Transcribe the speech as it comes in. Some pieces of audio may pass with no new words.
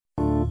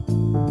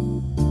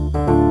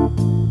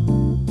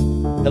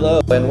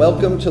Hello, and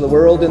welcome to The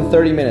World in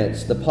 30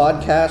 Minutes, the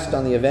podcast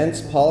on the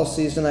events,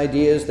 policies, and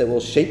ideas that will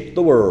shape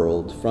the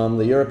world from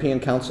the European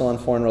Council on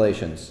Foreign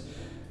Relations.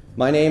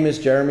 My name is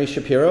Jeremy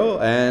Shapiro,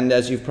 and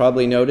as you've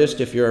probably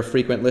noticed, if you're a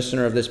frequent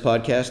listener of this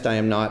podcast, I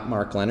am not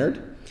Mark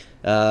Leonard.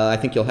 I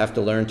think you'll have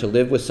to learn to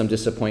live with some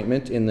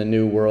disappointment in the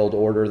new world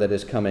order that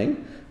is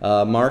coming.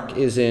 Mark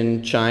is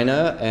in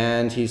China,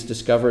 and he's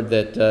discovered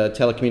that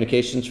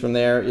telecommunications from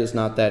there is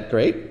not that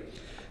great.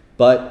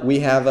 But we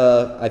have,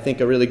 I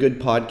think, a really good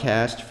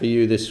podcast for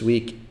you this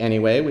week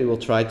anyway. We will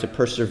try to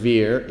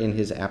persevere in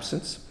his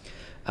absence.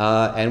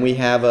 And we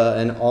have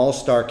an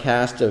all-star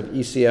cast of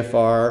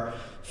ECFR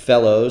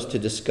fellows to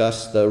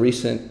discuss the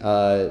recent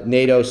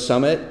NATO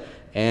summit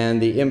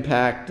and the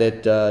impact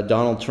that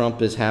Donald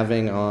Trump is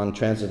having on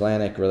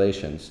transatlantic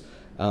relations.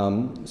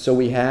 So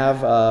we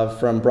have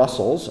from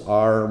Brussels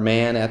our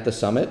man at the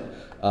summit,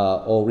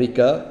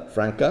 Ulrike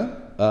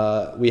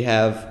Franke. We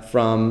have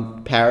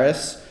from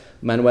Paris,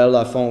 Manuel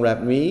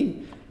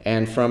Lafont-Rapnouil,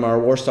 and from our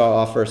Warsaw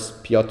office,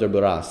 Piotr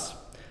Buras.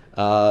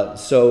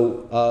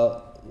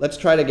 So let's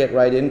try to get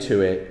right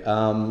into it.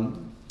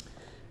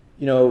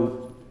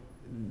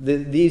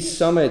 These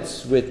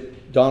summits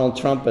with Donald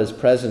Trump as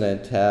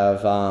president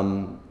have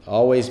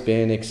always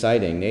been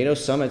exciting. NATO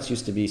summits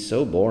used to be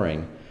so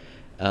boring.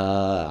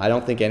 I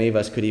don't think any of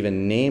us could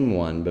even name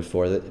one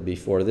before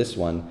this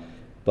one.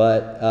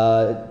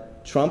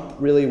 But Trump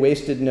really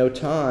wasted no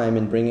time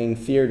in bringing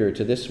theater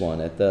to this one.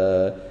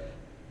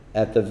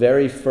 At the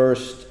very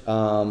first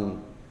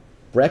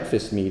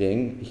breakfast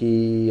meeting,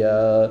 he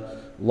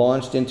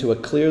launched into a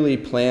clearly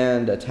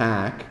planned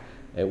attack.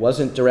 It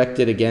wasn't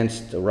directed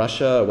against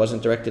Russia. It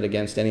wasn't directed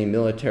against any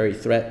military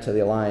threat to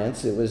the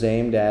alliance. It was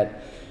aimed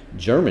at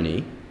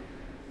Germany.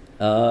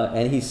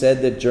 And he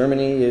said that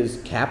Germany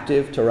is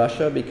captive to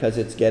Russia because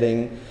it's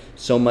getting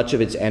so much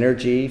of its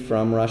energy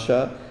from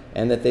Russia,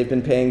 and that they've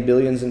been paying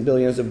billions and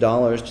billions of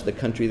dollars to the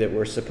country that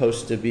we're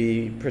supposed to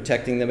be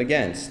protecting them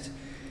against.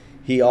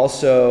 He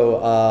also,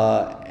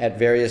 at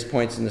various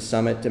points in the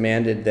summit,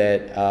 demanded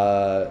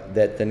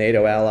that the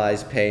NATO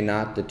allies pay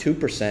not the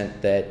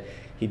 2% that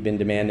he'd been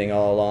demanding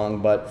all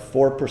along, but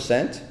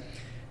 4%.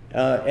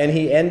 And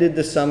he ended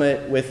the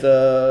summit with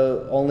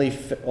only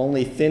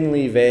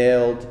thinly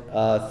veiled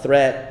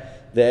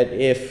threat that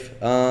if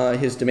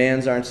his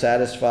demands aren't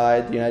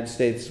satisfied, the United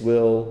States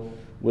will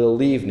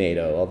leave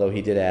NATO, although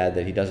he did add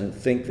that he doesn't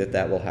think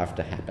that will have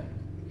to happen.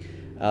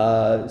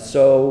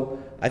 So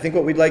I think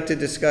what we'd like to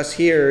discuss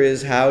here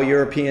is how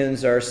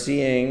Europeans are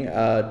seeing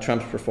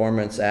Trump's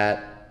performance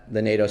at the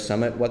NATO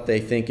summit, what they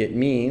think it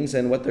means,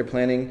 and what they're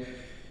planning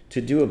to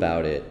do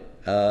about it.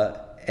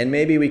 And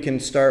maybe we can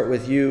start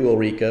with you,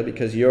 Ulrike,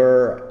 because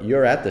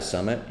you're at the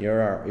summit.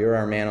 You're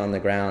our man on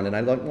the ground, and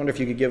I wonder if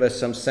you could give us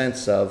some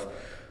sense of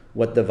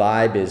what the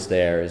vibe is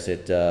there. Is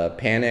it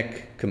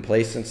panic,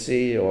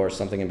 complacency, or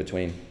something in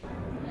between?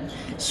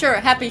 Sure,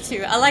 happy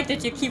to. I like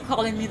that you keep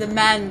calling me the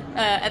man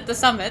at the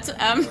summit.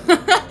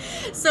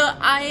 So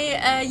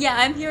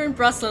I'm here in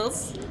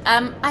Brussels.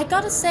 I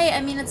gotta say,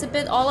 I mean, it's a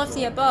bit all of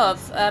the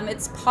above.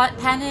 It's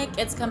panic,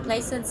 it's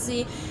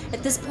complacency.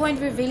 At this point,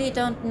 we really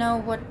don't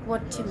know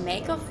what to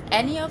make of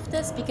any of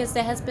this, because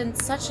there has been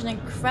such an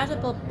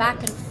incredible back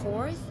and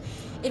forth.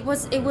 It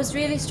was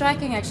really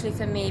striking, actually,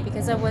 for me,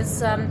 because I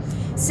was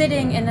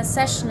sitting in a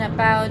session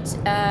about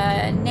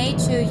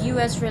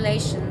NATO-US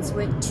relations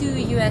with 2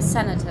 US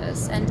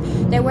senators, and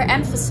they were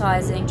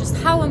emphasizing just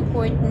how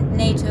important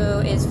NATO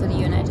is for the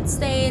United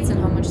States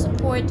and how much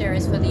support there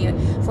is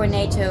for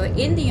NATO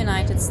in the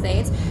United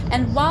States.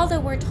 And while they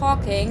were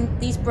talking,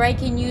 these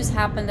breaking news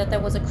happened that there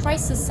was a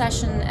crisis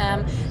session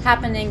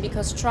happening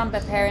because Trump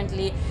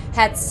apparently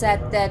had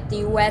said that the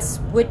US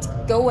would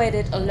go at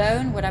it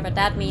alone, whatever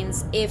that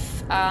means,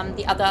 if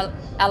the other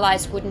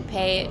allies wouldn't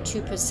pay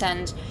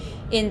 2%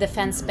 in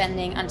defense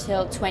spending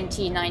until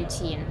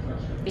 2019.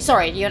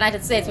 Sorry, the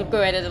United States would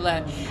go at it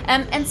alone.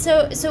 And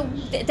so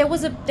there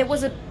was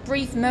a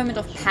brief moment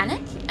of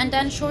panic, and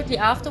then shortly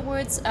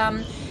afterwards,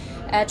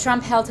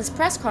 Trump held his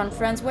press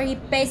conference where he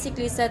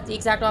basically said the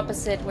exact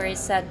opposite, where he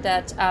said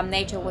that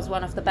NATO was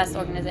one of the best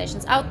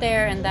organizations out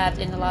there, and that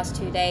in the last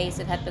 2 days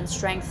it had been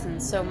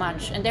strengthened so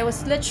much. And there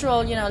was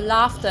literal,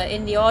 laughter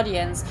in the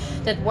audience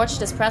that watched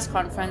this press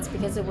conference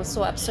because it was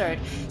so absurd.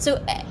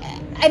 So,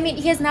 I mean,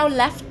 he has now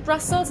left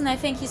Brussels, and I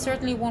think he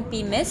certainly won't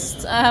be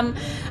missed.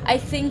 I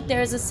think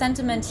there's a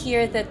sentiment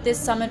here that this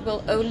summit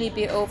will only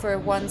be over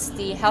once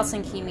the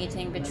Helsinki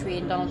meeting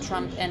between Donald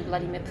Trump and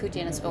Vladimir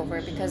Putin is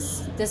over,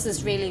 because this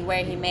is really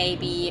where he may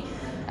be,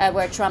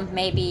 where Trump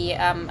may be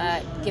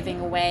giving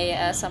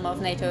away some of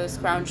NATO's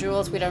crown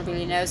jewels. We don't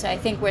really know, so I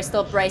think we're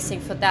still bracing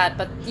for that.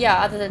 But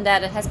yeah, other than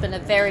that, it has been a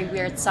very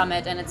weird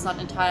summit, and it's not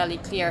entirely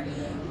clear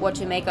what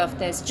to make of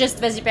this.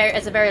 Just as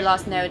a very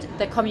last note,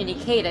 the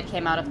communique that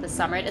came out of the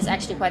summit is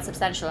actually quite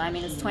substantial. I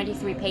mean, it's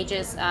 23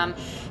 pages.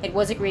 It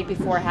was agreed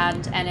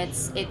beforehand, and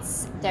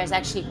there's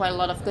actually quite a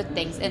lot of good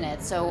things in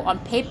it. So on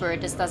paper,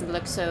 this doesn't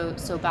look so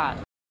bad.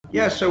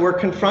 Yeah, so we're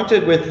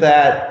confronted with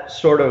that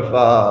sort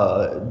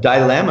of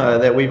dilemma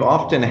that we've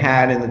often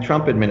had in the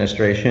Trump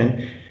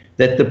administration.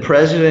 that the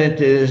president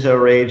is a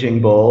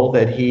raging bull,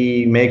 that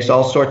he makes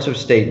all sorts of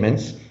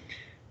statements,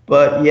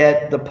 but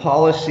yet the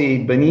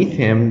policy beneath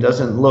him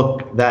doesn't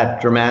look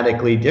that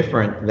dramatically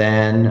different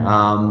than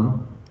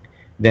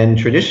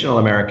traditional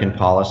American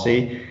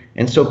policy.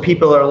 And so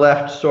people are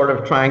left sort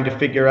of trying to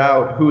figure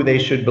out who they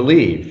should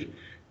believe.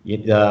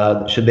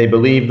 Should they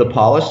believe the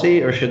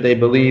policy or should they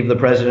believe the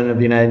president of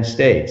the United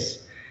States?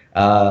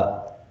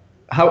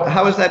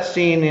 How is that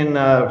seen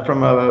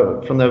from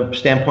the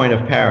standpoint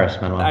of Paris,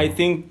 Manuel? I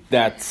think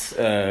that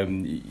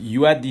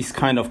you had this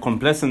kind of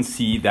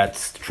complacency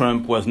that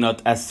Trump was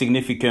not as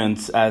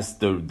significant as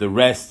the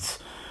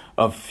rest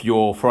of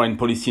your foreign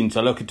policy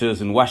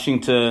interlocutors in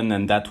Washington,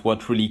 and that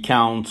what really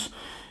counts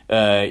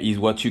is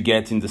what you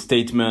get in the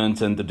statements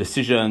and the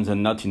decisions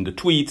and not in the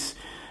tweets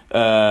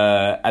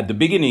at the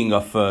beginning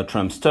of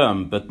Trump's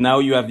term. But now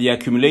you have the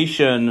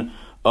accumulation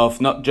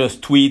of not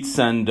just tweets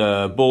and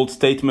bold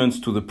statements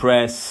to the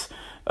press,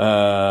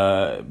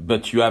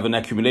 but you have an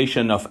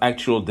accumulation of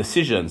actual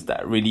decisions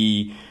that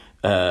really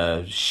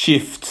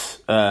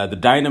shift the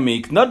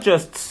dynamic, not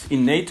just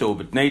in NATO,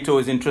 but NATO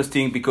is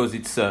interesting because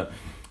it's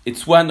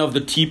one of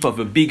the tip of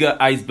a bigger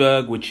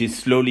iceberg which is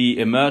slowly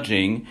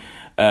emerging,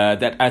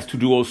 that has to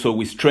do also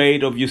with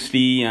trade,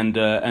 obviously, and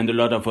a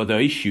lot of other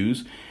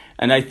issues.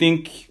 And I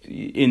think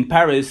in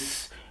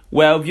Paris,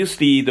 well,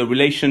 obviously, the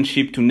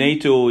relationship to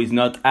NATO is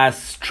not as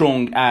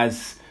strong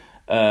as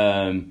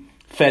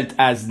felt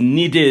as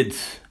needed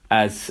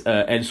as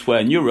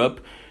elsewhere in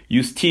Europe.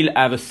 You still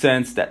have a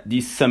sense that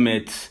this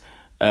summit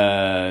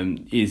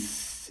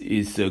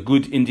is a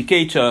good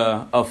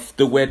indicator of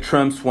the way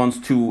Trump wants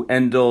to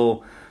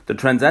handle the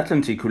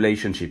transatlantic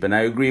relationship. And I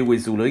agree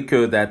with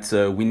Ulrike that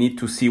we need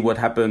to see what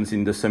happens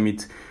in the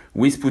summit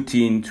with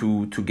Putin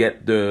to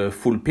get the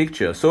full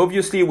picture. So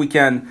obviously, we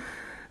can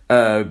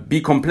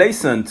be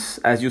complacent,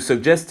 as you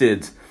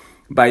suggested,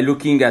 by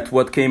looking at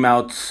what came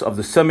out of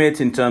the summit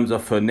in terms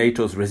of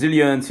NATO's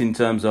resilience, in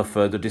terms of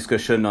the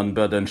discussion on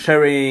burden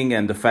sharing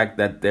and the fact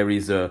that there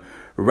is a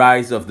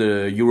rise of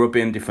the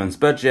European defense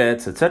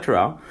budgets,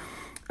 etc.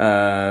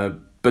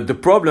 But the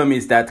problem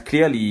is that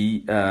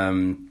clearly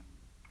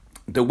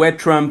the way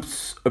Trump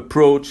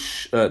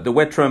approaches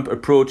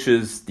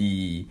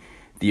the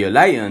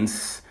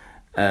alliance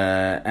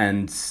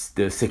and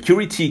the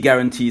security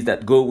guarantees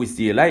that go with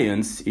the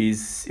alliance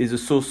is a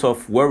source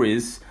of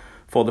worries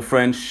for the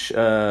French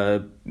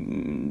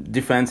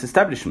defense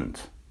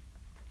establishment.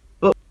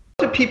 Well, what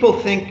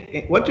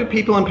do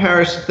people in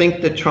Paris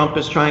think that Trump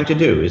is trying to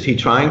do? Is he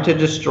trying to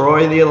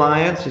destroy the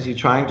alliance? Is he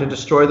trying to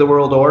destroy the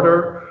world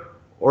order?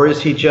 Or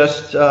is he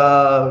just,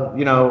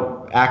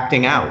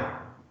 acting out?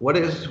 What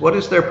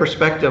is their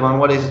perspective on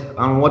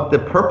what the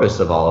purpose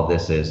of all of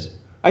this is?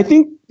 I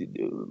think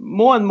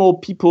more and more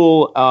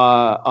people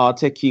are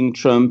taking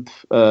Trump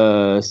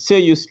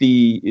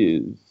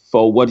seriously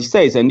for what he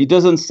says, and he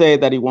doesn't say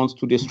that he wants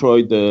to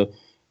destroy the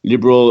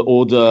liberal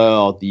order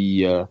or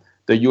the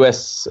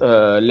U.S.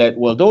 led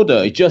world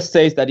order. He just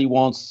says that he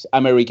wants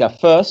America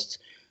first,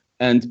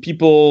 and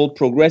people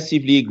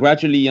progressively,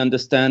 gradually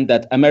understand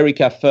that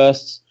America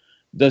first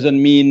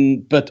doesn't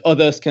mean but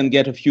others can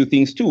get a few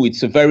things too.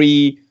 It's a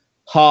very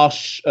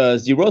harsh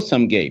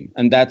zero-sum game,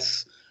 and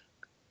that's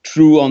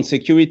true on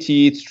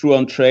security, it's true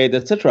on trade,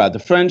 etc. The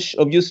French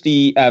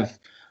obviously have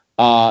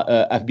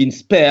been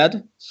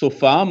spared so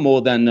far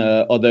more than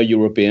other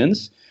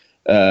Europeans,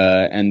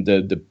 and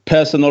the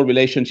personal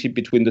relationship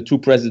between the two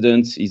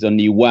presidents is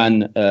only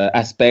one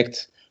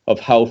aspect of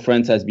how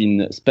France has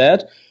been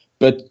spared.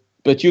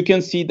 But you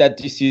can see that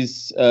this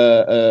is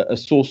a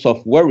source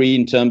of worry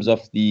in terms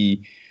of the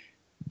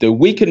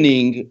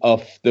weakening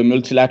of the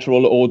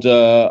multilateral order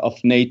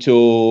of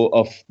NATO,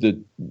 of the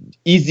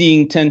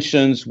easing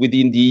tensions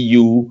within the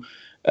EU,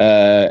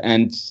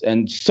 and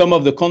some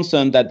of the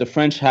concerns that the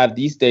French have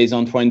these days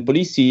on foreign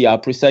policy are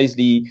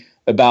precisely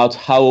about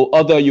how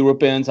other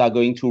Europeans are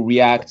going to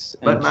react.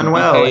 But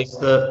Manuel,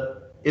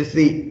 is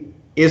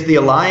the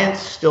alliance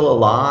still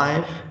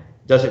alive?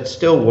 Does it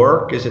still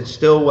work? Is it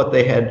still what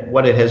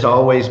it has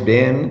always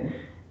been?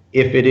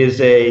 If it is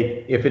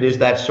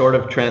that sort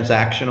of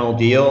transactional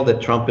deal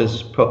that Trump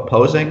is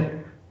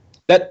proposing?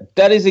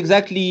 That is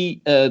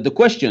exactly the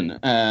question.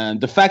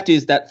 The fact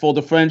is that for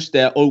the French,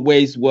 there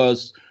always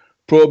was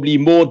probably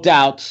more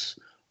doubts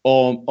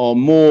or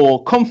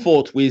more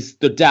comfort with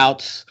the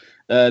doubts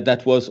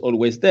that was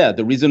always there.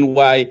 The reason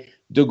why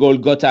de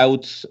Gaulle got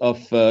out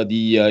of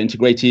the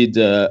integrated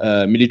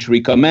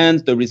military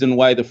command, the reason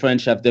why the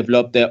French have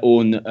developed their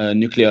own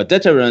nuclear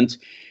deterrent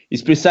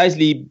is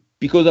precisely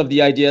because of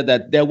the idea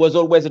that there was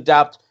always a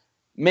doubt,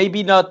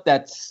 maybe not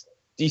that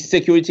the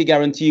security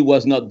guarantee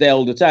was not there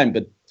all the time,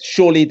 but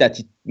surely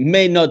that it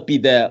may not be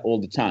there all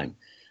the time.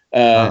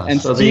 And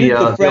so the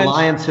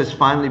alliance has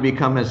finally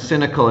become as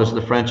cynical as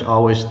the French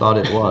always thought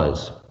it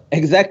was.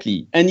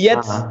 Exactly. And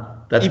yet,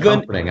 that's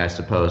comforting, I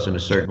suppose, in a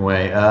certain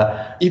way.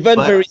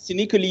 Very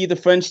cynically, the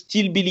French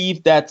still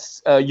believe that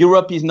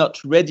Europe is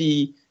not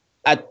ready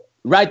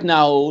right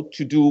now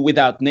to do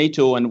without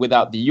NATO and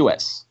without the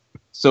US.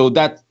 So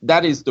that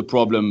is the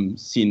problem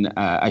seen,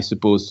 I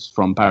suppose,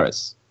 from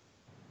Paris.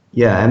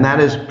 Yeah, and that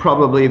is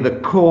probably the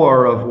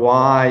core of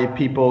why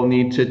people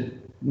need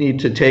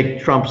to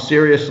take Trump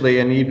seriously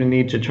and even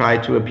need to try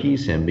to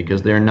appease him,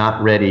 because they're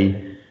not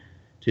ready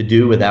to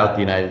do without the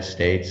United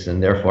States,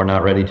 and therefore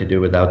not ready to do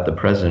without the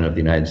President of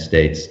the United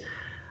States.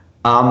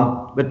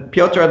 But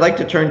Piotr, I'd like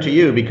to turn to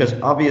you, because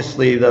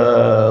obviously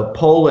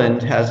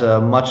Poland has a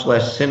much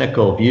less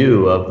cynical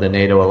view of the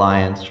NATO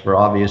alliance for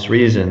obvious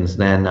reasons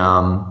than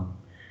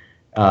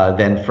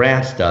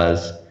France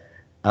does,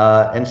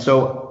 and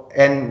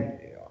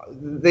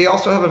they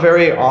also have a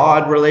very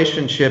odd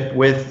relationship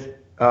with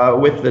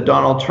the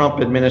Donald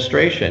Trump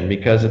administration,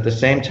 because at the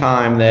same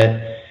time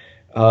that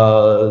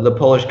the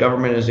Polish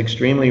government is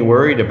extremely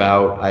worried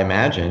about, I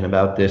imagine,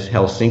 about this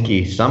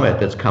Helsinki summit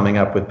that's coming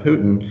up with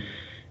Putin,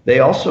 they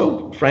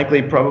also,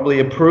 frankly, probably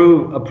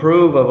approve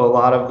of a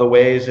lot of the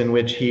ways in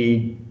which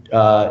he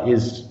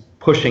is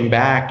pushing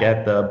back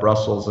at the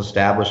Brussels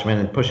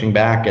establishment and pushing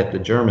back at the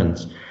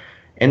Germans.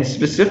 And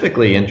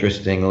specifically,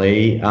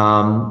 interestingly,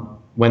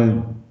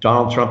 when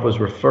Donald Trump was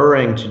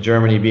referring to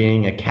Germany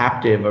being a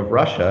captive of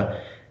Russia,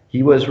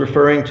 he was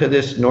referring to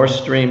this Nord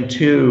Stream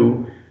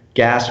 2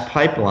 gas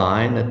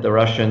pipeline that the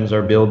Russians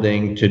are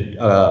building to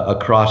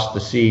across the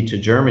sea to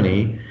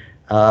Germany,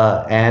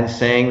 and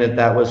saying that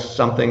that was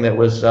something that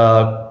was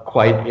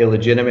quite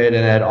illegitimate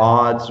and at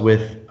odds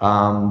with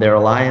their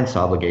alliance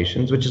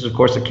obligations, which is, of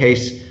course, a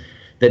case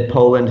that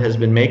Poland has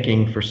been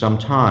making for some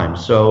time.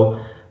 So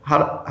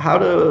how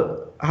do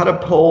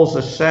Poles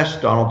assess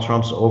Donald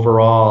Trump's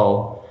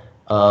overall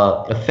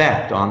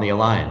effect on the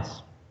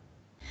alliance?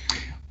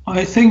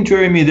 I think,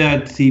 Jeremy,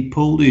 that the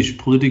Polish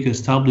political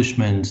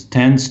establishment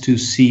tends to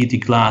see the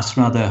glass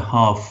rather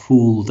half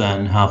full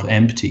than half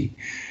empty.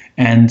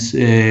 And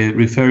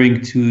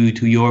referring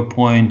to your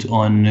point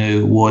on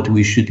what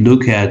we should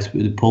look at,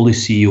 the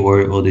policy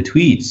or the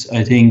tweets,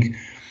 I think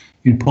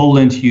in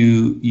Poland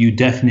you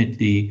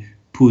definitely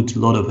put a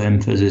lot of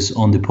emphasis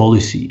on the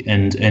policy,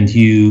 and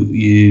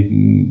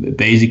you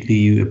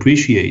basically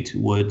appreciate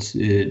what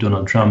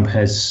Donald Trump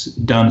has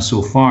done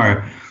so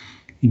far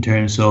in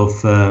terms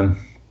of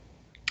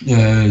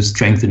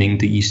strengthening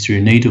the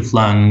Eastern NATO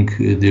flank,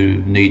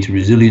 the NATO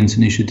Resilience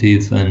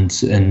Initiative, and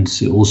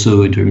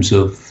also in terms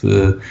of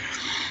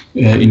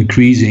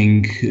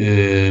increasing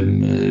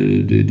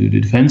the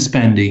defense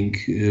spending,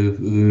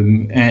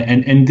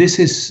 and this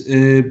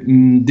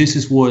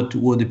is what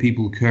the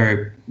people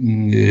care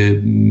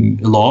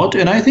a lot.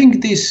 And I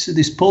think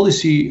this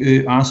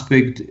policy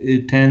aspect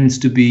tends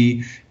to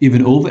be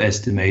even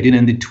overestimated,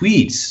 and the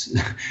tweets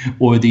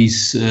or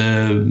these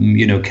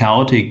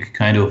chaotic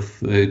kind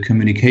of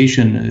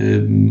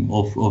communication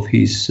of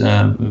his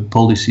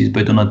policies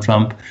by Donald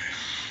Trump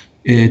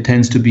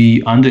tends to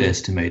be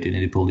underestimated in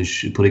the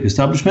Polish political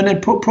establishment,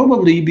 and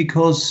probably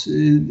because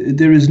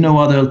there is no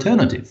other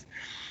alternative.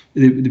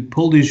 The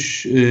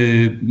Polish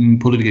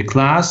political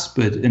class,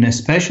 and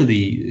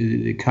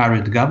especially the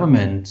current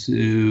government,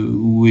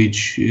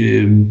 which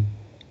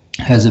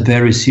has a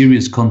very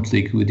serious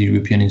conflict with the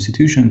European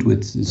institutions,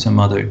 with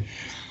some other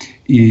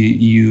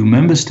EU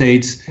member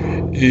states,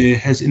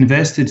 has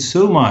invested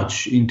so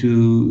much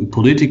into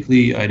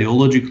politically,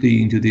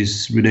 ideologically, into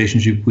this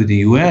relationship with the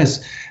US,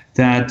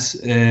 that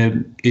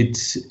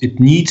it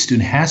needs to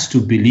and has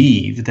to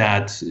believe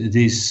that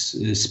this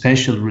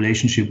special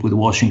relationship with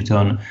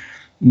Washington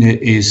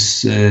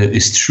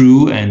is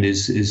true and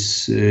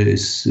is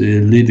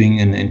living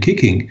and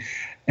kicking.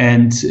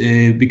 And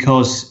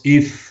because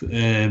if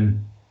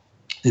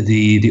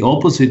the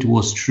opposite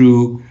was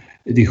true,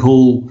 the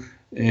whole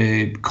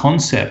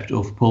concept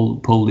of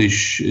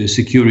Polish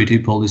security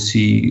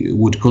policy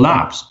would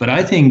collapse. But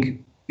I think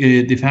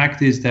the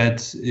fact is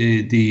that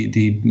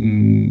the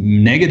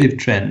negative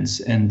trends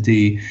and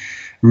the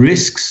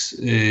risks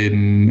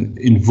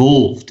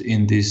involved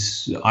in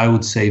this, I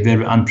would say,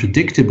 very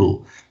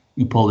unpredictable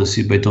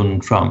policy by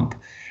Donald Trump,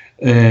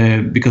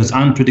 because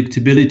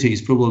unpredictability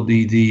is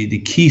probably the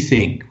key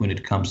thing when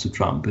it comes to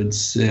Trump.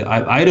 It's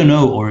I don't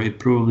know, or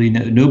probably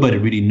nobody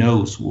really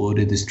knows what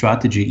is the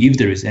strategy, if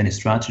there is any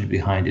strategy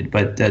behind it,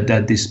 but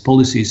that this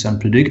policy is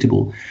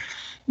unpredictable.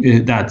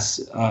 That's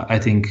I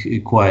think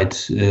quite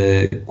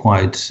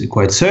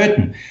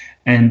certain,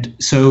 and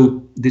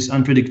so this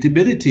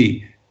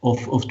unpredictability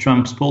of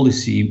Trump's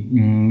policy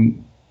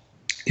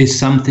is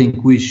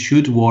something which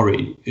should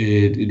worry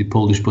the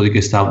Polish political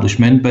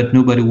establishment, but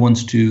nobody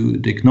wants to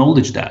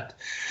acknowledge that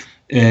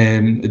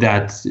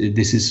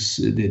this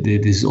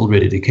is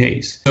already the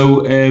case.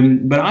 So,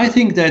 but I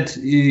think that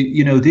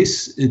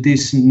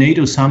this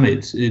NATO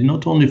summit,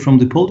 not only from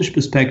the Polish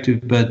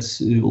perspective, but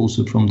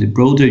also from the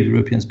broader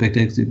European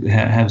perspective,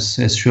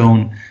 has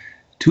shown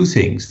two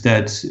things: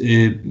 that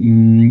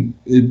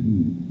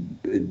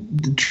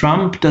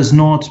Trump does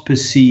not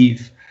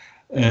perceive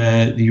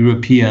the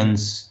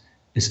Europeans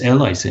as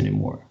allies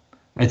anymore.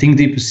 I think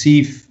they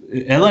perceive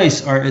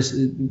allies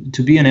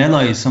to be an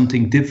ally is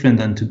something different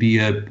than to be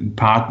a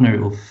partner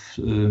of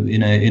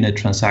in a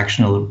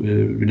transactional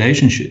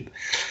relationship.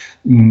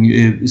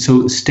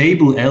 So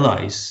stable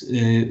allies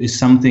is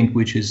something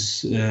which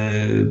is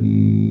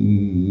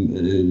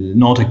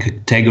not a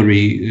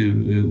category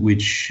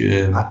which.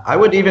 I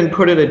would even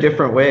put it a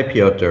different way,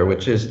 Piotr,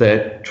 which is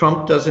that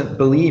Trump doesn't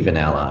believe in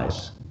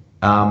allies.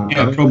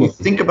 If you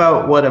think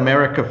about what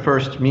America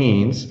First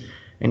means,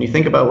 and you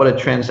think about what a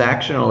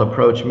transactional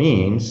approach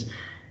means,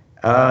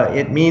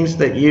 it means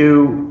that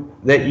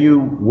you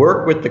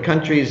work with the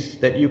countries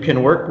that you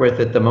can work with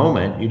at the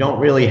moment. You don't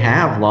really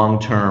have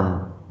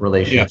long-term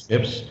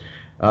relationships.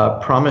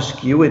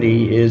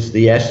 Promiscuity is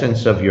the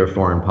essence of your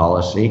foreign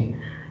policy,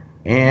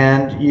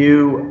 and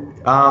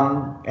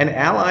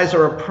allies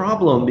are a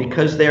problem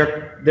because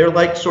they're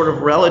like sort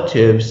of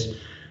relatives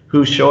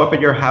who show up at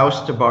your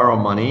house to borrow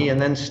money and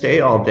then stay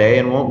all day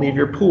and won't leave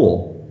your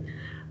pool.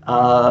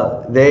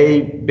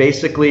 They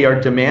basically are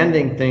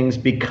demanding things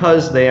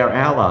because they are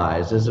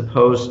allies, as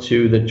opposed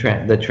to the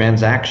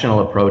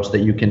transactional approach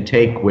that you can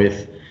take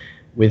with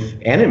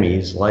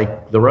enemies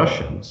like the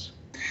Russians.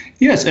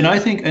 Yes, and I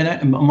think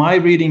my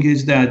reading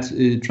is that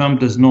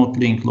Trump does not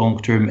link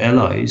long-term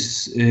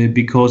allies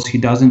because he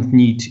doesn't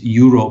need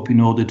Europe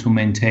in order to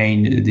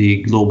maintain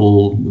the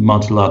global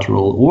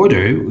multilateral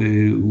order,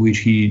 which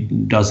he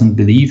doesn't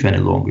believe any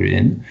longer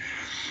in.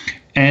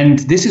 And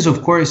this is,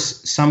 of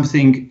course,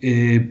 something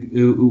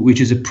which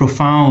is a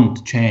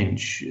profound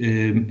change,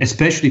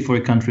 especially for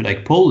a country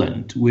like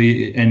Poland,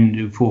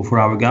 and for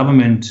our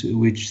government,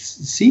 which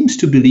seems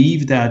to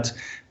believe that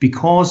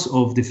because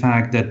of the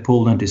fact that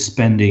Poland is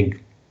spending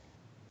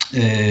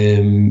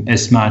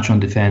as much on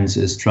defense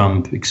as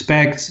Trump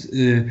expects,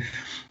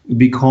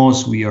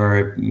 because we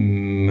are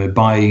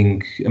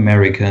buying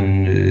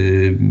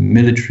American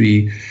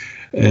military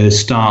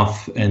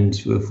stuff, and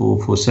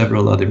for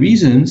several other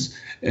reasons,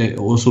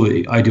 also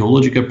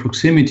ideological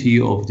proximity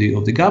of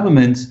the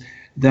government,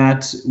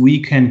 that we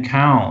can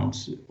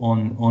count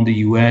on the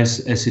US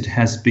as it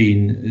has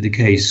been the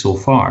case so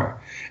far.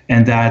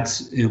 And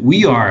that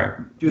we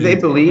are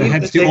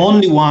perhaps the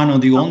only one or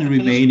the only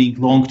remaining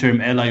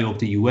long-term ally of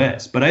the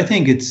US. But I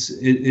think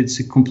it's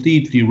a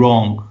completely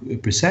wrong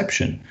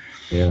perception.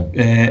 Yeah.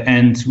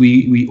 And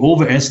we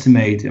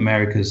overestimate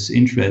America's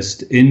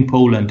interest in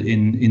Poland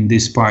in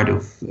this part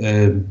of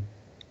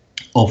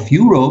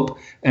Europe.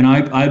 And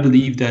I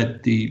believe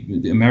that the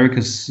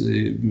America's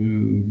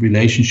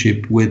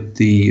relationship with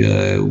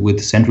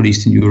Central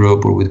Eastern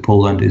Europe or with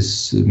Poland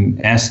is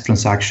as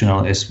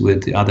transactional as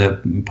with the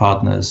other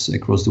partners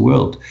across the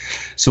world.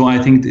 So I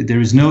think that there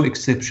is no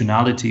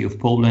exceptionality of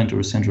Poland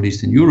or Central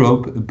Eastern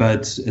Europe,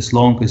 but as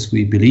long as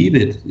we believe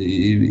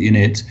in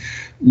it,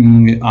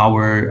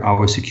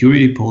 our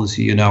security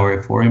policy and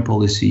our foreign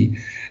policy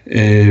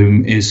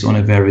is on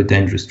a very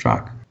dangerous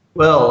track.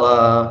 Well,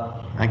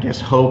 I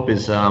guess hope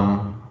is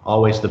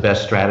always the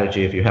best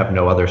strategy if you have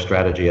no other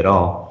strategy at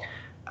all.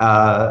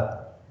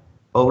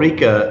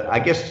 Ulrike, I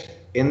guess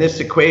in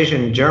this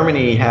equation,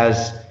 Germany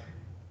has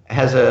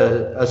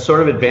a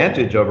sort of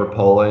advantage over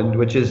Poland,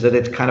 which is that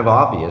it's kind of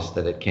obvious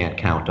that it can't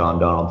count on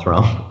Donald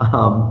Trump.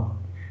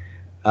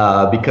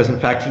 Because in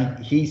fact,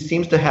 he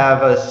seems to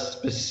have a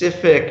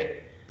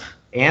specific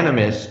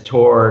animus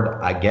toward,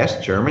 I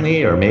guess,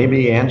 Germany or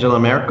maybe Angela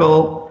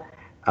Merkel,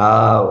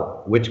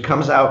 which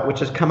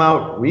has come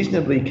out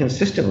reasonably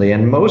consistently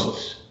and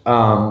most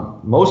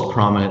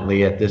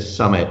prominently at this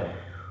summit.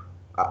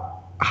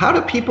 How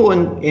do people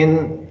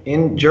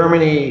in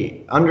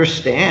Germany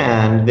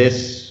understand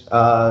this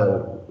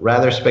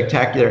rather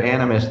spectacular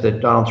animus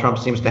that Donald Trump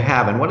seems to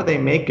have, and what do they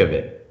make of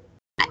it?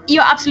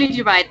 You're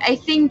absolutely right. I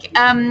think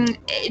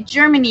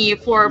Germany,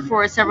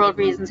 for several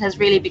reasons, has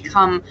really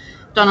become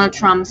Donald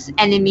Trump's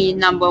enemy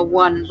number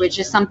one, which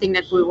is something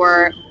that we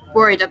were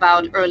worried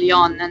about early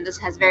on, and this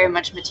has very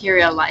much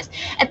materialized.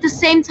 At the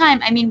same time,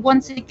 I mean,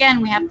 once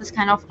again, we have this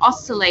kind of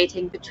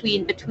oscillating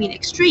between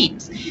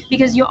extremes,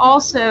 because you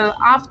also,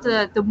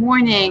 after the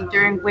morning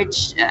during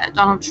which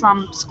Donald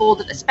Trump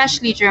scolded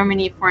especially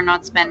Germany for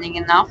not spending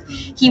enough,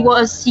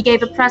 he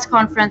gave a press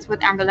conference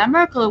with Angela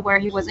Merkel where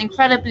he was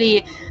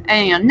incredibly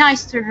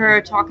nice to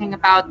her, talking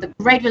about the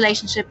great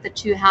relationship the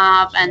two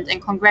have and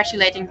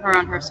congratulating her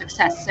on her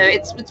success. So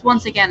it's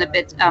once again a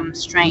bit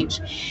strange.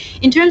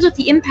 In terms of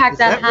the impact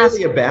that has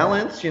really a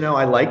balance,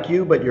 I like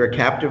you, but you're a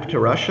captive to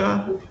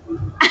Russia.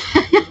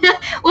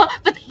 Well,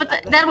 but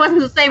that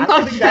wasn't the same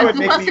conference. That would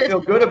make me feel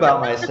good about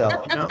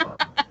myself,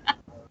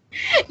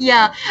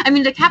 Yeah, I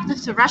mean, the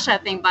captive to Russia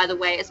thing, by the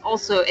way, is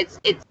also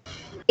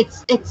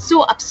it's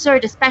so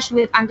absurd,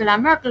 especially with Angela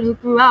Merkel, who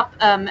grew up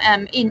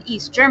in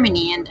East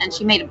Germany, and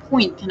she made a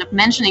point kind of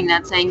mentioning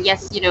that, saying,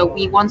 yes,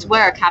 we once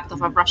were a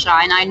captive of Russia,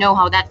 and I know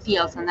how that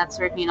feels, and that's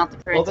certainly not the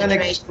current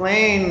situation. Well,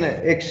 then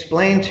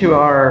explain to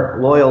our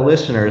loyal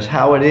listeners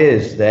how it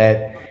is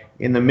that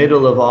in the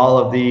middle of all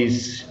of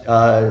these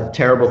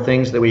terrible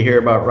things that we hear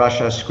about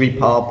Russia,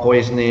 Skripal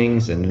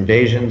poisonings and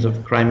invasions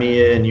of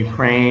Crimea and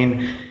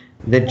Ukraine,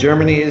 that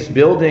Germany is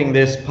building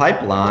this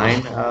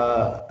pipeline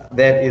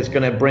that is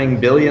going to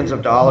bring billions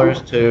of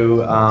dollars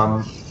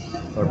or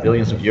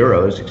billions of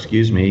euros,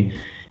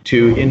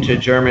 into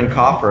German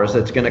coffers.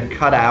 That's going to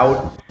cut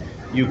out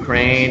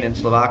Ukraine and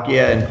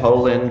Slovakia and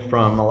Poland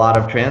from a lot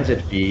of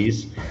transit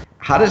fees.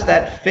 how does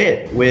that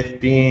fit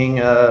with being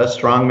a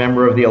strong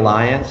member of the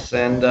alliance,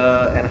 and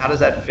how does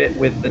that fit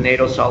with the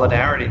NATO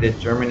solidarity that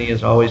Germany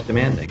is always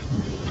demanding?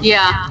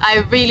 Yeah,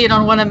 I really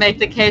don't want to make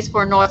the case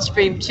for Nord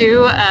Stream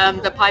 2,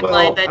 the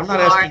pipeline that I'm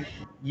not asking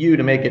you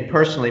to make it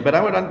personally, but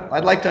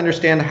I'd like to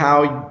understand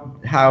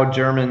how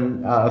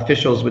German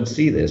officials would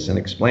see this and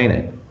explain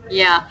it.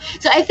 Yeah,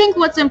 so I think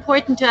what's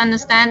important to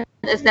understand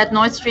is that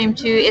Nord Stream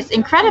 2 is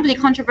incredibly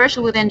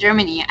controversial within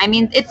Germany. I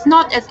mean, it's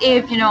not as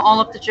if, all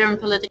of the German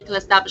political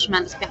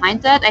establishment is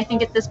behind that. I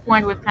think at this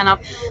point we've kind of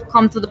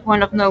come to the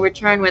point of no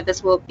return where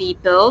this will be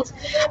built.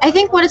 I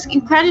think what is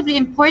incredibly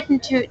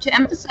important to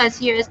emphasize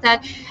here is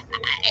that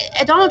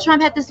Donald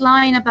Trump had this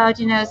line about,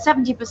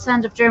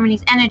 70% of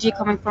Germany's energy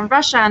coming from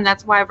Russia, and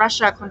that's why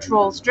Russia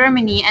controls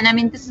Germany. And I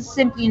mean, this is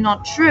simply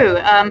not true.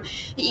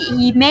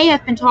 He may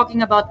have been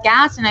talking about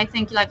gas, and I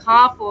think like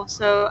half or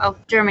so of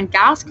German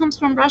gas comes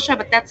from Russia,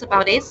 but that's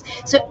about it.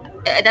 So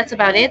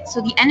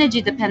the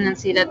energy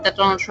dependency that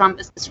Donald Trump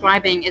is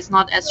describing is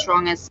not as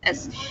strong as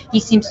he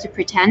seems to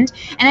pretend.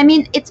 And I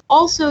mean, it's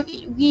also,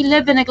 we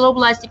live in a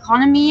globalized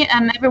economy.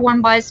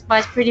 Everyone buys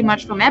pretty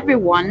much from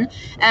everyone.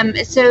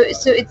 So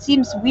it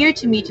seems weird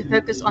to me to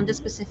focus on this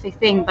specific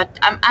thing. But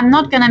I'm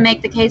not going to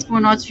make the case for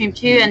Nord Stream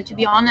 2. And to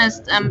be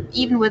honest,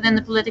 even within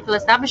the political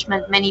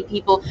establishment, many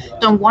people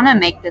don't want to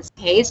make this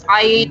case.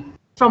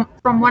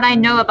 From what I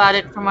know about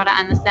it, from what I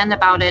understand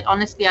about it,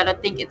 honestly, I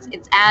don't think it's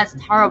as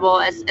terrible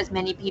as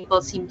many people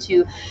seem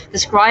to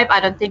describe. I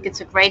don't think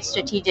it's a great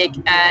strategic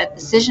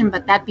decision.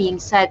 But that being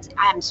said,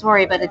 I'm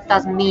sorry, but it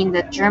doesn't mean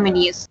that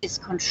Germany is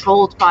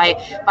controlled by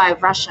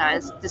Russia.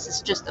 This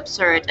is just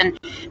absurd. And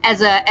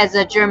as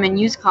a German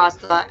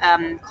newscaster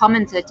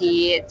commented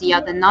the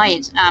other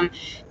night,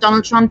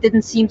 Donald Trump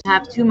didn't seem to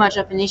have too much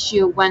of an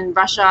issue when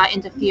Russia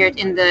interfered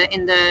in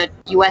the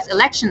U.S.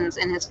 elections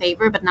in his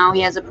favor. But now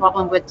he has a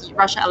problem with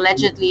Russia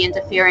allegedly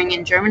interfering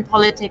in German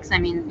politics. I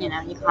mean, you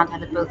can't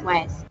have it both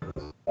ways.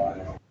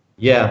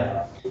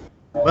 Yeah.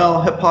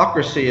 Well,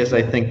 hypocrisy is,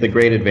 I think, the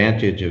great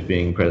advantage of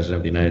being president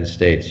of the United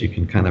States. You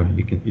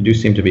do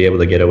seem to be able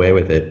to get away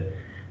with it.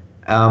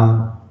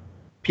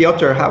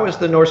 Piotr, how is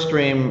the Nord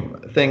Stream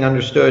thing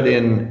understood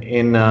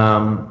in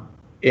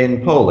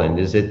Poland?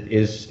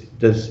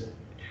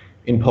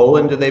 In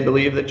Poland, do they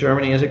believe that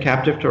Germany is a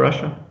captive to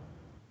Russia?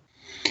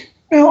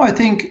 No, I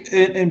think,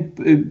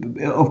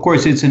 of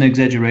course, it's an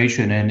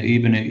exaggeration, and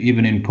even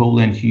in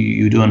Poland,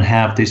 you don't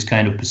have this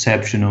kind of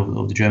perception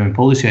of the German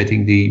policy. I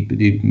think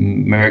the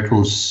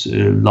Merkel's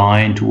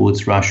line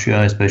towards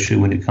Russia, especially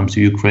when it comes to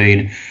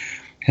Ukraine,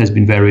 has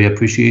been very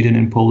appreciated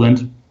in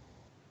Poland,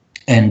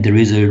 and there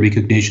is a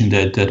recognition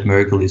that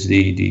Merkel is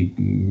the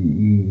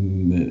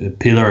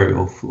pillar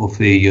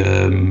of a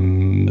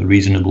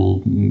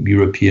reasonable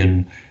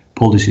European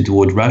policy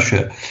toward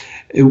Russia.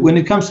 When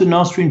it comes to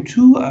Nord Stream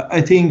 2,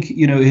 I think,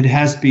 it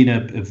has been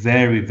a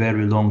very,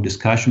 very long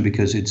discussion,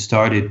 because it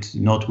started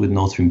not with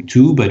Nord Stream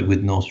 2, but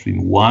with Nord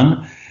Stream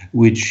 1,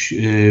 which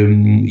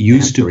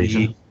used to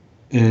be,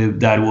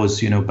 that was,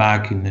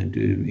 back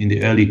in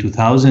the early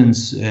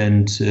 2000s.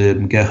 And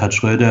Gerhard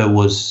Schröder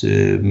was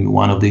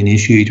one of the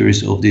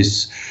initiators of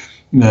this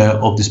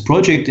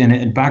project.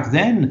 And back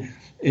then,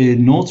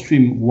 Nord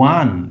Stream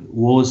 1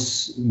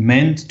 was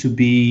meant to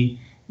be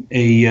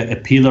a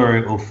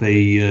pillar of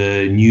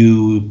a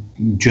new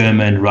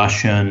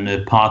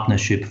German-Russian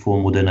partnership for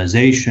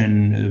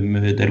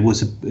modernization. That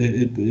was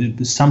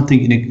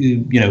something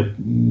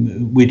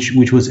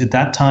which was at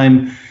that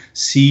time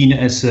seen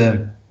as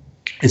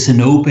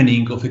an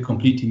opening of a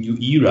completely new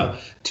era.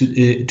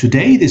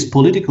 Today, this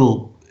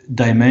political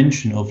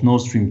dimension of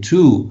Nord Stream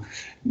 2,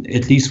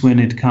 at least when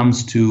it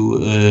comes to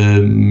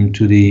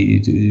the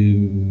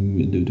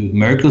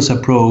Merkel's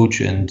approach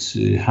and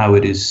how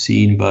it is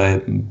seen by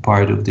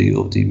part of the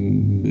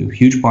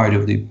huge part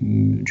of the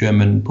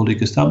German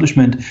political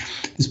establishment,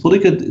 this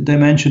political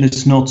dimension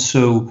is not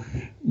so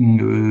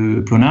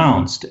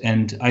pronounced.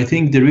 And I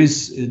think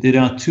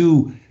there are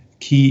two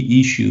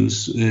key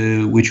issues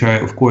which are,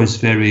 of course,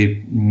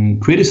 very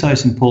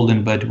criticized in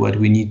Poland, but what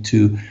we need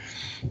to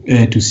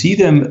see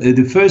them.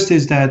 The first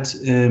is that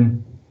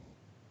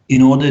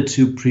in order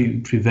to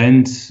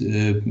prevent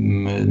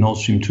Nord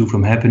Stream 2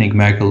 from happening,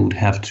 Merkel would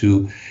have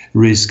to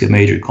risk a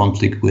major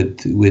conflict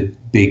with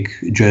big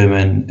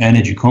German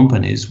energy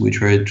companies,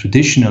 which are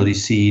traditionally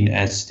seen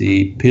as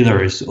the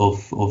pillars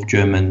of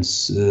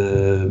Germany's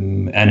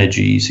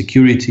energy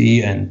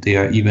security, and they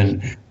are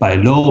even by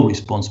law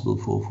responsible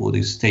for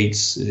the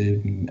state's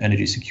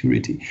energy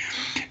security.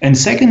 And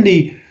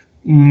secondly,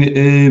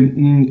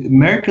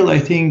 Merkel, I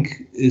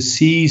think,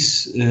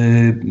 sees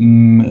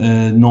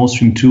Nord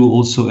Stream 2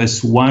 also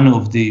as one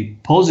of the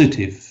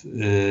positive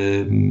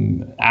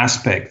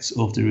aspects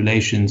of the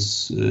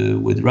relations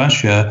with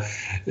Russia,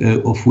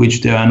 of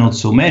which there are not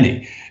so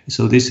many.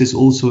 So this is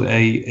also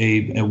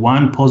a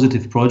one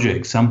positive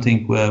project,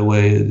 something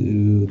where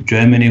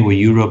Germany, where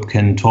Europe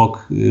can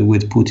talk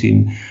with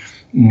Putin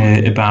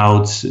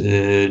about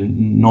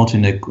not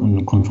in a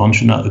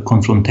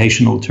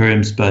confrontational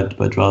terms,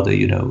 but rather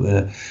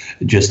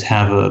just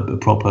have a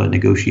proper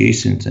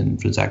negotiations and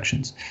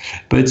transactions.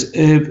 But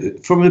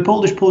from the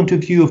Polish point of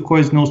view, of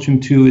course, Nord Stream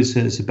 2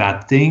 is a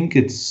bad thing.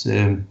 It's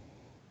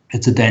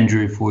a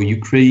danger for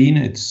Ukraine.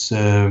 It's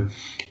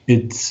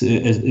perhaps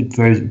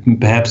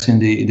in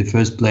the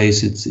first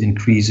place it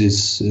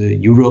increases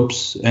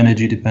Europe's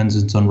energy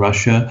dependence on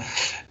Russia,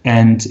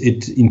 and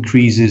it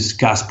increases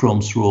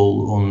Gazprom's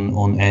role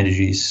on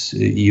energy's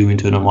EU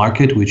internal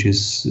market, which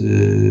is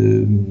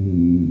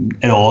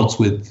at odds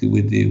with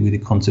the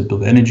concept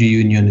of energy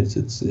union. It's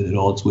at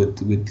odds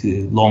with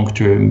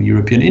long-term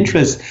European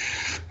interests.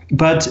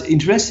 But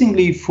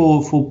interestingly,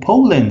 for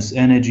Poland's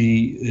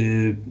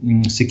energy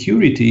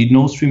security,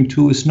 Nord Stream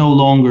 2 is no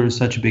longer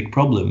such a big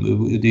problem.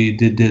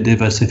 The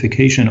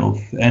diversification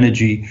of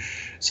energy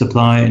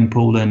supply in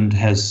Poland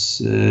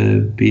has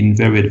been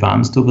very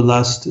advanced over the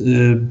last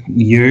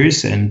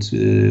years, and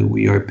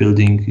we are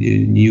building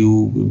a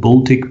new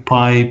Baltic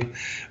pipe.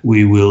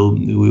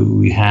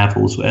 We have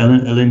also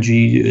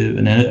LNG,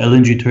 an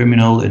LNG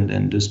terminal,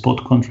 and the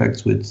spot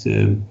contracts with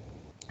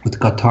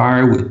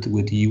Qatar,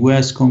 with the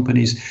US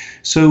companies.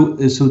 So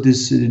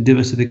this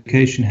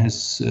diversification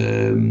has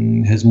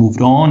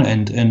moved on,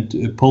 and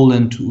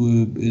Poland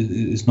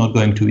is not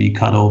going to be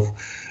cut off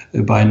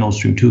by Nord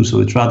Stream 2. So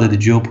it's rather the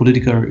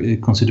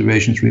geopolitical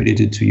considerations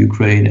related to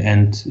Ukraine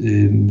and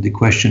the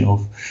question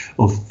of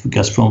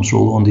Gazprom's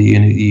role on the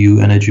EU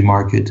energy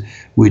market,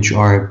 which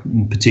are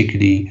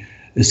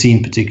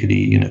seen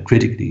particularly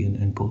critically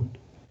in Poland.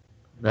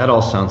 That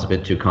all sounds a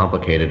bit too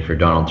complicated for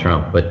Donald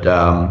Trump, but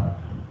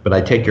I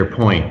take your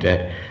point.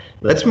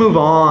 Let's move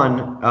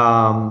on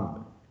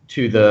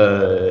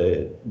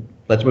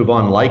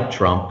like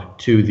Trump,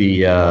 to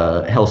the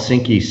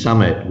Helsinki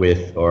summit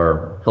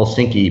or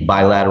Helsinki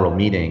bilateral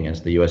meeting,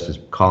 as the U.S. is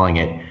calling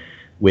it,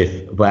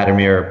 with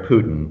Vladimir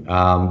Putin.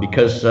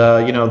 Because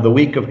the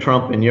week of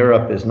Trump in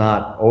Europe is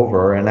not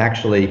over, and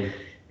actually,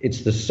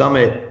 it's the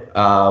summit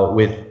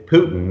with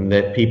Putin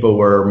that people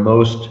were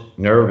most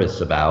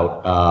nervous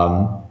about.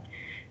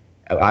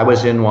 I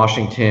was in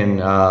Washington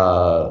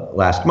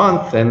last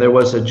month, and there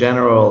was a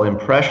general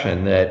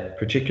impression that,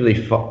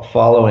 particularly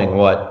following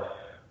what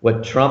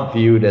Trump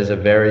viewed as a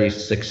very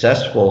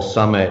successful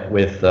summit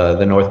with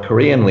the North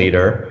Korean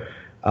leader,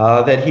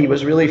 that he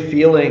was really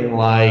feeling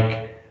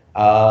like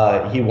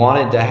he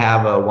wanted to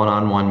have a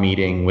one-on-one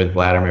meeting with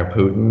Vladimir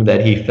Putin,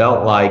 that he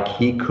felt like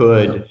he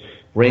could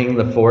bring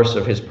the force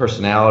of his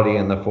personality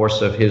and the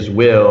force of his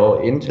will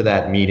into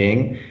that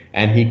meeting,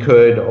 and he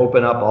could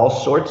open up all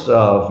sorts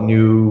of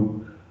new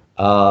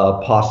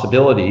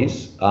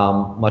possibilities,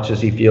 much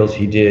as he feels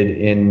he did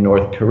in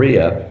North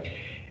Korea.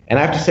 And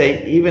I have to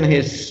say, even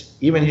his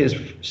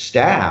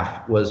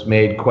staff was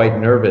made quite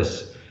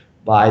nervous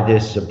by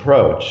this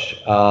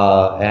approach.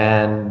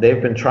 And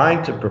they've been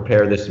trying to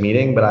prepare this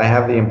meeting, but I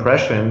have the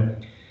impression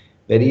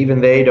that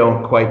even they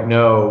don't quite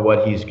know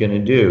what he's going to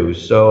do.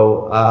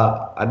 So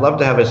I'd love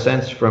to have a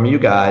sense from you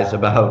guys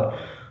about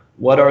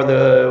what are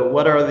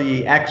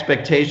the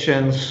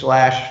expectations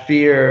 /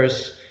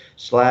 fears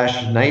 /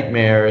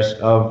 nightmares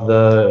of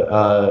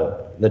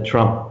the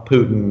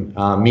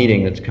Trump-Putin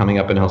meeting that's coming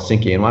up in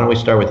Helsinki. And why don't we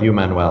start with you,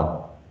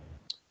 Manuel?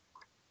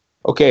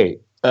 Okay.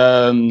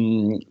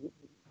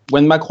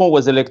 When Macron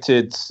was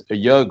elected a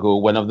year ago,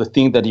 one of the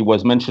things that he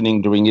was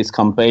mentioning during his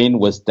campaign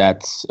was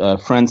that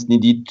France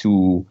needed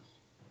to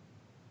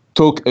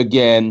talk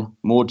again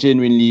more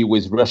genuinely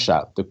with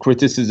Russia. The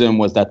criticism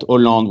was that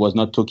Hollande was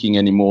not talking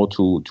anymore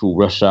to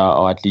Russia,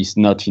 or at least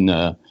not in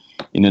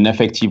an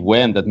effective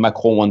way, and that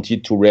Macron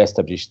wanted to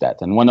reestablish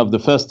that. And one of the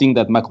first things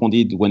that Macron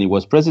did when he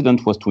was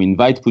president was to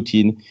invite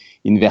Putin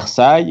in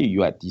Versailles.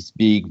 You had this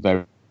big,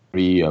 very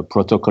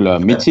protocolar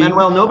meeting.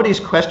 Manuel, nobody's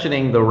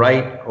questioning the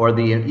right or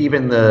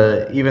even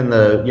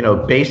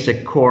the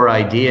basic core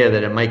idea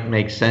that it might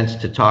make sense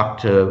to talk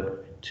to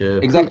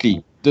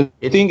exactly. The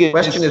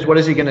question is, what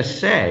is he going to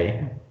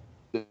say?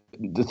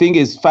 The thing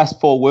is,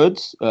 fast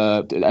forward,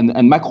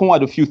 and Macron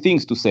had a few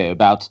things to say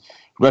about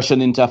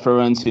Russian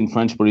interference in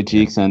French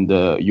politics and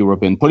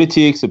European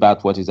politics,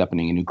 about what is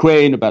happening in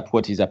Ukraine, about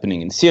what is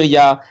happening in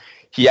Syria.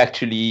 He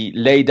actually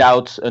laid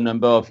out a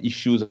number of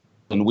issues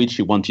on which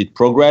he wanted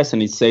progress,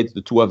 and he said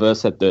the two of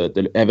us at the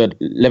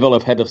level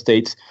of head of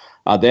states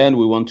are there, and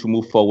we want to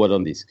move forward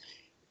on this.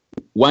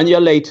 1 year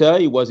later,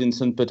 he was in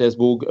St.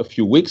 Petersburg a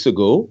few weeks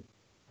ago,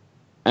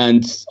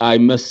 and I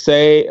must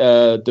say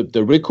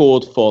the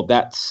record for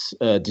that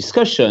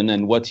discussion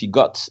and what he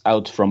got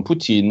out from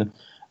Putin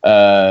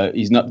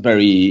is not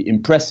very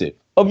impressive.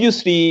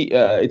 Obviously,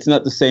 it's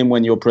not the same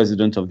when you're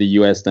president of the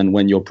US than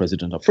when you're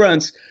president of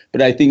France,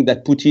 but I think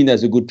that Putin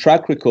has a good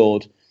track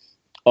record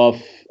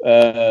of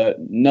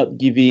not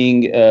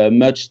giving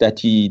much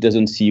that he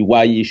doesn't see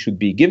why he should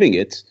be giving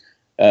it.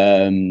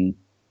 And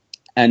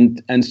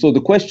so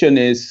the question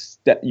is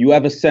that you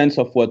have a sense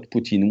of what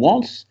Putin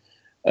wants.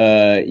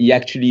 He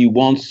actually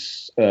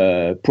wants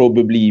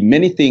probably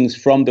many things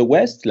from the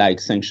West, like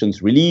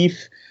sanctions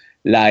relief,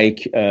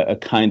 like a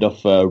kind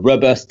of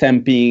rubber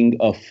stamping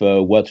of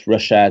what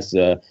Russia's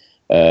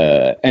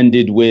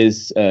ended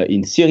with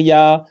in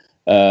Syria,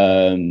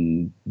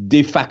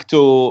 de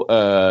facto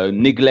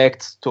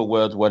neglect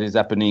towards what is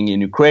happening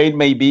in Ukraine,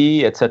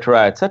 maybe,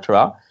 etc.,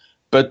 etc.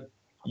 But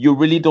you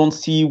really don't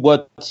see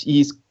what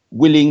he's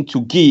willing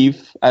to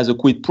give as a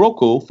quid pro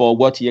quo for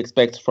what he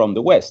expects from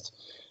the West.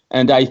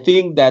 And I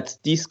think that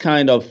this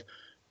kind of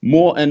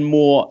more and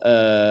more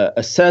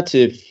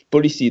assertive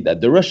policy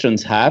that the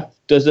Russians have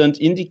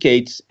doesn't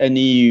indicate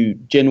any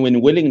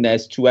genuine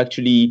willingness to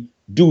actually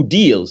do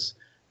deals,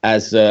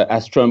 as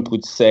Trump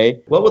would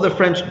say. What will the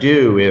French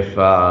do if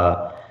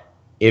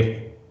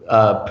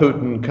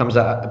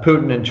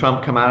Putin and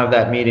Trump come out of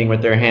that meeting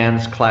with their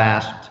hands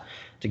clasped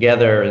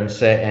together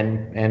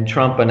and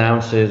Trump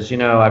announces,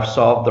 I've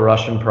solved the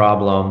Russian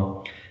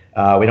problem.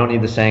 We don't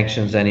need the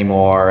sanctions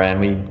anymore, and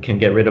we can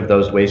get rid of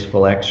those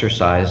wasteful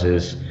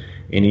exercises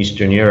in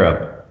Eastern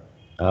Europe.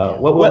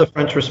 What will the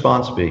French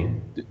response be?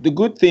 The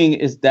good thing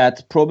is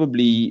that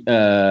probably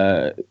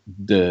that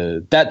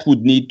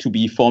would need to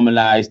be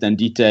formalized and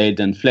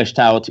detailed and fleshed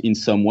out in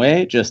some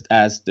way, just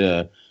as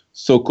the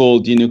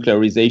so-called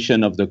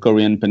denuclearization of the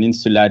Korean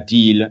Peninsula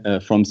deal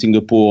from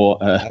Singapore.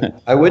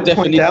 I would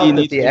point out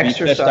that the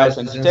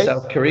exercises in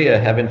South Korea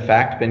have in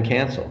fact been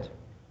canceled.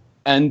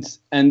 It's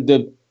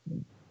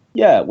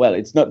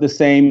not the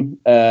same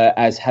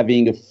as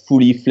having a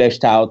fully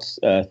fleshed out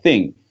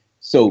thing.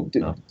 So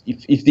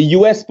if the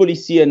U.S.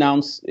 policy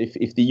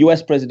if the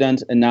U.S.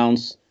 president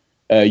announce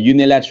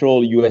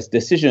unilateral U.S.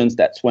 decisions,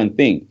 that's one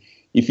thing.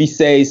 If he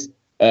says,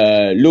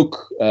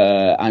 look,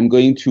 I'm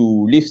going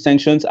to lift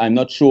sanctions, I'm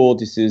not sure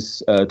this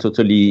is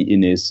totally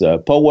in his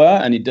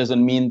power, and it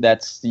doesn't mean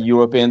that the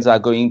Europeans are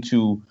going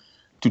to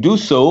do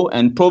so,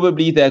 and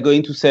probably they're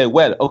going to say,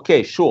 well,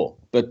 okay, sure,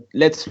 but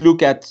let's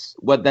look at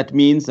what that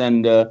means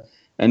and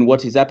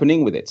what is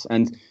happening with it.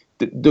 And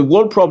the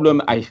whole problem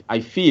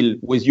I feel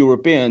with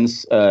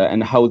Europeans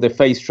and how they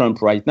face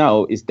Trump right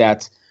now is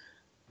that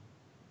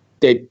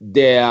they're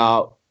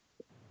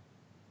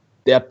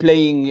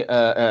playing,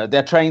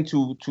 they're trying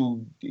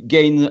to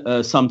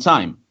gain some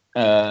time.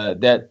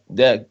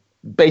 They're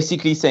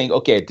basically saying,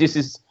 okay, this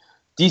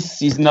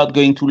is not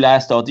going to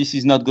last, or this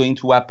is not going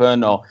to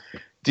happen, or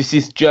this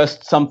is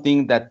just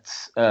something that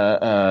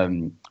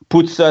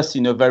puts us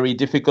in a very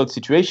difficult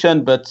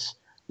situation, but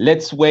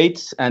let's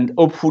wait, and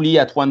hopefully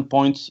at one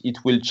point it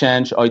will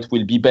change or it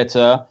will be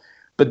better.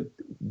 But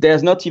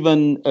there's not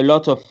even a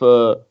lot of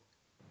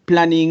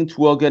planning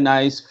to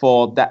organize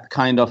for that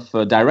kind of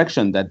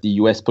direction that the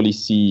US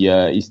policy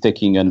is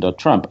taking under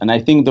Trump. And I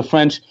think the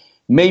French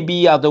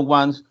maybe are the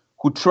ones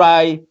who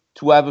try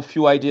to have a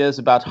few ideas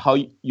about how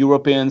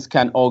Europeans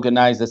can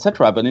organize,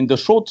 etc. But in the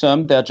short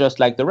term, they're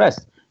just like the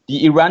rest.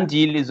 The Iran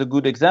deal is a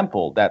good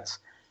example. That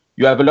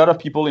you have a lot of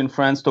people in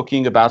France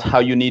talking about how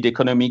you need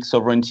economic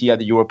sovereignty at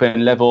the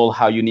European level,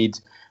 how you need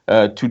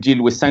to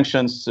deal with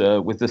sanctions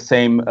with the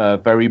same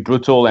very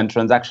brutal and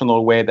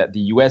transactional way that the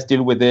US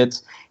deal with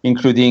it,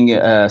 including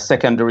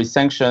secondary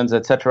sanctions,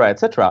 etc.,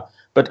 etc.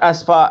 But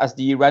as far as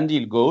the Iran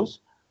deal goes,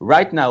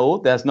 right now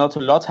there's not a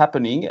lot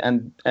happening,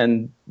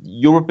 and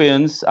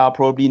Europeans are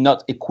probably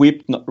not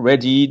equipped, not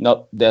ready,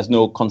 there's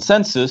no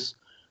consensus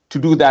to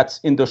do that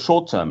in the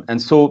short term.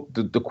 And so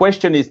the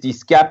question is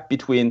this gap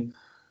between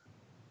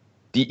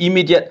the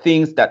immediate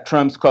things that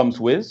Trump comes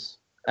with,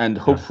 and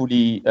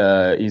hopefully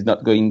he's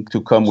not going to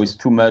come with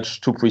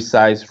too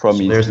precise from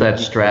his... There's that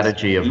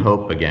strategy of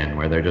hope again,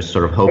 where they're just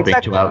sort of hoping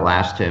to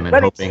outlast him and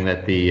hoping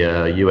that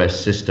the U.S.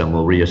 system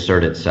will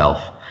reassert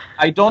itself.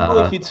 I don't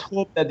know if it's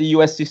hope that the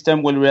U.S.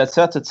 system will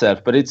reassert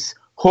itself, but it's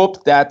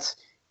hope that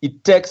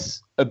it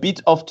takes a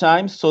bit of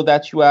time so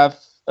that you have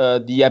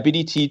the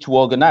ability to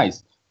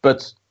organize.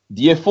 But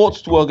the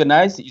efforts to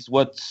organize is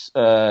what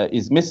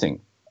is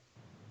missing.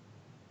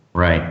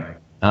 Right.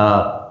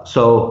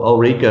 So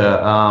Ulrike,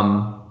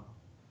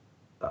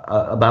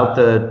 about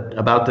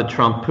the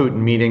Trump-Putin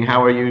meeting,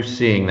 how are you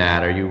seeing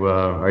that?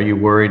 Are you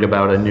worried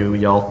about a new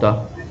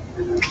Yalta?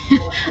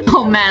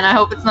 Oh man, I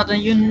hope it's not a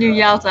new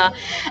Yalta.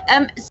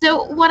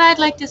 So what I'd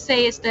like to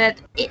say is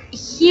that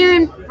here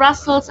in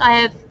Brussels, I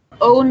have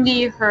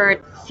only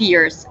heard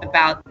fears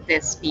about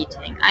this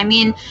meeting. I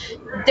mean,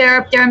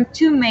 there are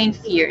two main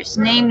fears,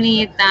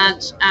 namely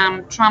that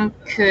Trump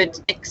could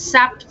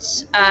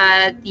accept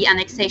the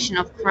annexation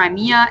of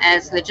Crimea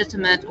as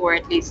legitimate, or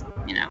at least,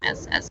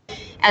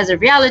 as a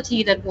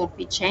reality that won't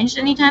be changed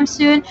anytime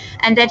soon,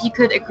 and that he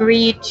could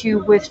agree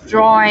to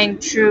withdrawing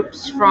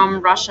troops from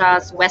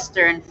Russia's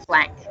western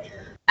flank.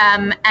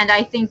 And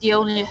I think the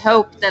only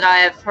hope that I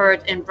have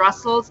heard in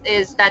Brussels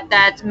is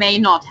that may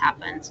not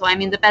happen. So, I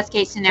mean, the best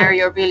case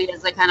scenario really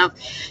is a kind of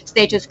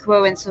status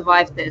quo and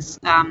survive this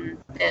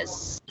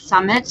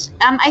summit.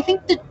 I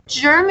think the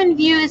German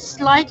view is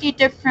slightly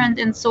different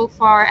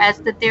insofar as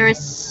that there is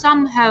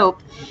some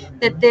hope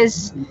that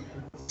this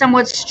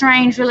somewhat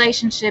strange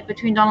relationship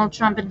between Donald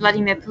Trump and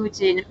Vladimir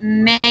Putin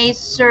may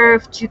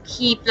serve to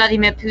keep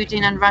Vladimir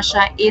Putin and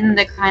Russia in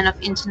the kind of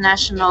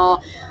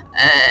international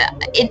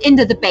in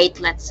the debate,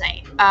 let's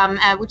say,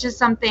 which is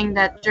something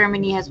that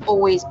Germany has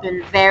always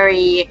been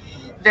very,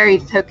 very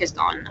focused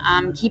on,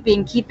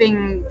 keeping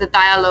the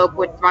dialogue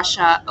with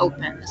Russia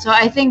open. So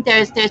I think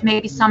there's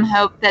maybe some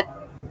hope that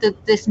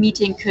this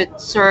meeting could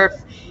serve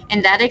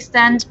in that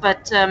extent.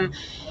 But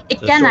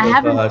again, I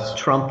haven't.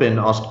 Trump in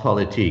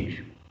Ostpolitik.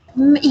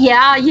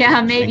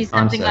 Yeah, maybe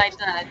something like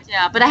that.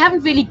 Yeah, but I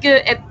haven't really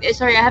I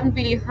haven't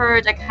really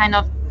heard a kind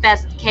of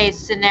best case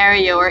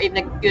scenario or even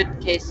a good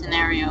case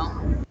scenario.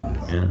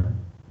 Yeah.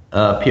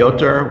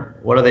 Piotr,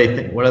 what are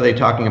they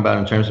talking about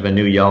in terms of a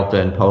new Yalta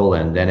in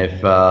Poland? And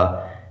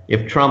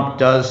if Trump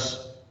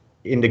does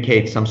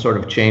indicate some sort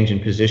of change in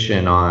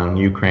position on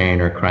Ukraine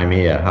or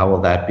Crimea, how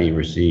will that be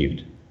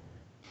received?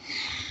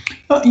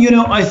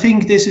 I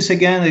think this is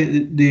again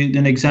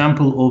an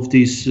example of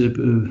this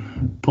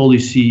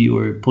policy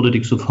or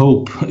politics of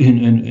hope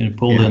in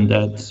Poland,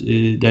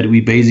 that we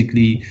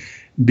basically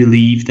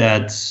believe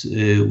that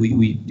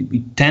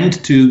we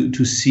tend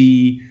to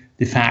see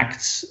the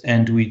facts,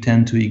 and we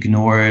tend to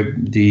ignore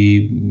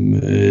the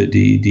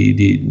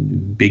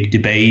big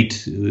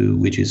debate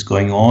which is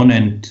going on,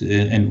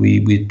 and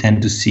we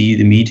tend to see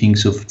the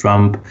meetings of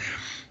Trump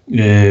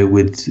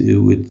with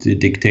the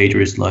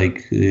dictators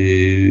like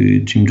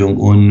Kim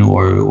Jong-un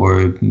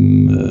or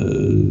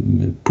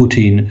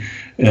Putin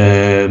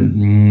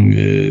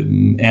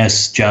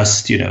as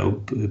just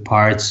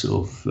parts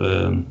of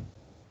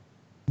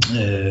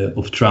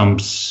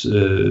Trump's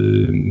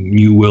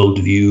new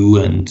worldview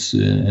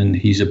and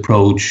his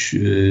approach,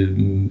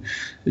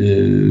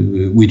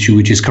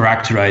 which is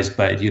characterized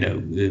by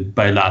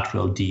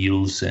bilateral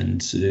deals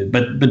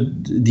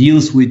but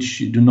deals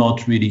which do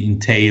not really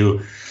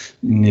entail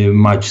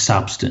much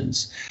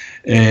substance,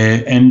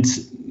 and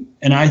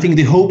I think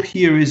the hope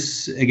here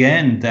is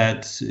again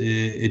that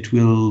it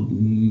will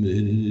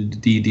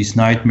these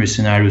nightmare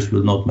scenarios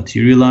will not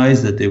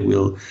materialize, that there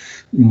will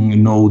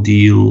no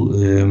deal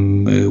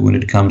when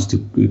it comes to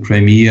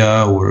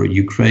Crimea or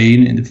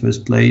Ukraine in the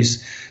first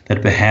place,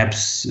 that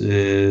perhaps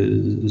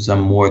some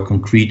more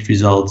concrete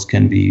results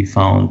can be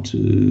found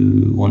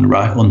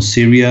on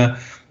Syria,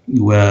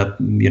 where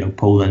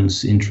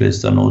Poland's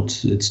interests are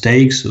not at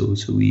stake, so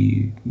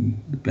we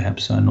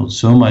perhaps are not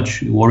so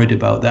much worried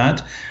about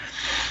that.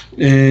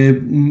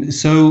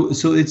 So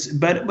it's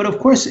but of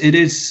course it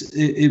is,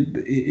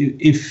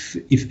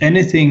 if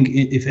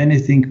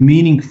anything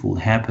meaningful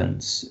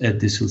happens at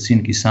this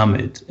Helsinki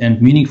summit,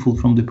 and meaningful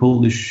from the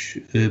Polish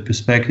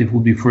perspective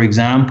would be, for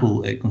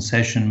example, a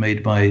concession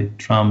made by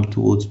Trump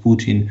towards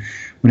Putin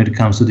when it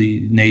comes to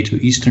the NATO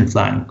eastern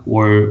flank,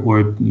 or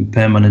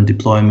permanent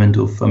deployment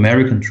of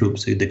American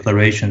troops, a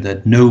declaration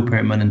that no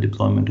permanent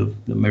deployment of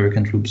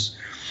American troops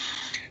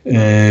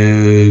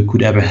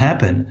could ever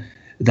happen.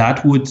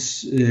 That would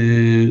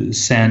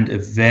send a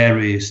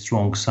very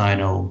strong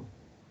signal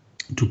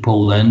to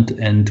Poland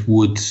and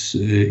would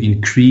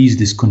increase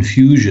this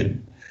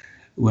confusion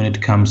when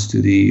it comes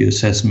to the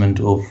assessment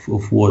of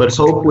what. But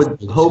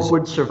hope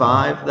would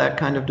survive that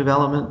kind of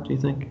development, do you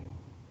think?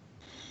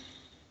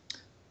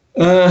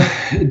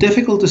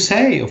 Difficult to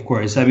say, of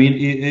course. I mean,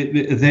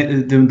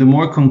 the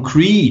more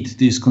concrete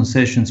these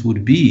concessions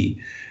would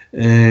be,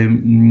 the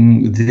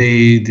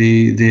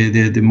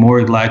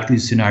more likely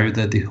scenario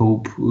that the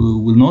hope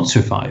will not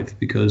survive,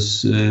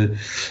 because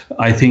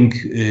I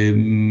think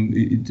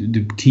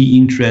the key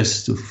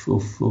interest of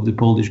the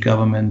Polish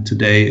government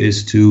today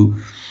is to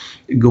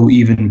go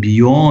even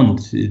beyond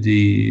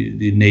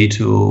the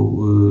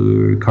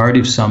NATO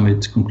Cardiff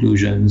summit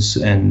conclusions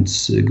and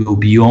go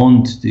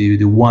beyond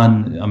the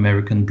one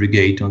American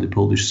brigade on the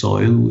Polish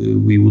soil.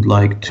 We would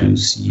like to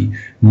see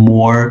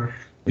more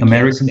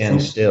American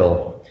stand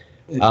still.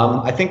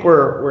 I think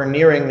we're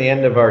nearing the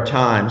end of our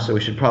time, so we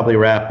should probably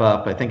wrap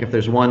up. I think if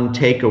there's one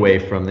takeaway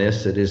from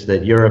this, it is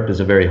that Europe is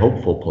a very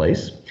hopeful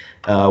place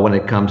when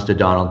it comes to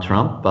Donald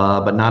Trump,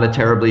 but not a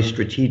terribly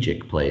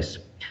strategic place.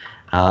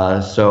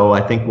 So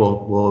I think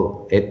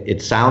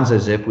it sounds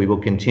as if we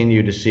will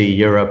continue to see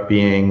Europe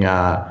being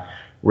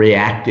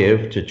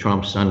reactive to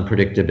Trump's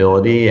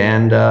unpredictability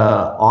and,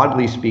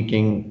 oddly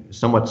speaking,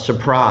 somewhat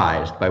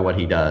surprised by what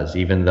he does,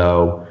 even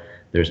though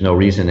there's no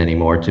reason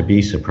anymore to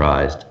be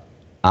surprised.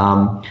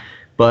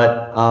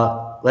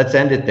 But let's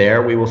end it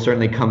there. We will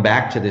certainly come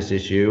back to this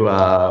issue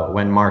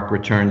when Mark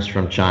returns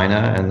from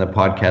China and the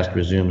podcast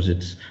resumes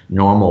its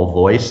normal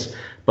voice.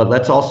 But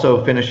let's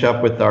also finish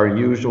up with our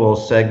usual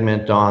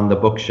segment on the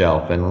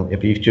bookshelf. And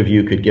if each of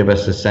you could give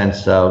us a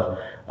sense of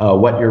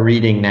what you're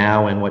reading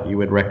now and what you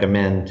would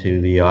recommend to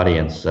the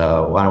audience.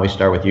 Why don't we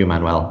start with you,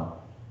 Manuel?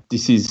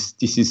 This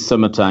is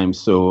summertime,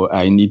 so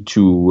I need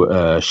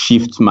to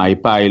shift my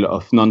pile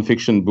of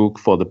nonfiction book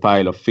for the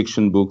pile of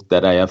fiction book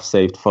that I have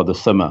saved for the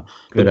summer.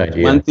 Good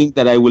idea. One thing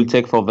that I will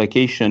take for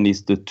vacation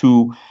is the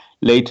 2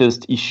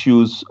 latest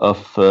issues of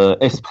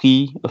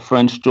Esprit, a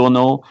French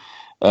journal.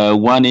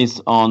 One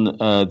is on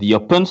the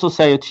open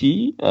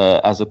society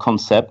as a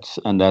concept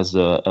and as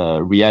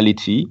a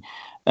reality,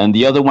 And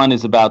the other one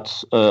is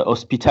about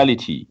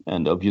hospitality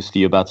and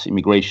obviously about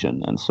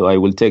immigration. And so I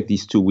will take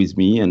these two with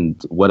me.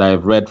 And what I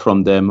have read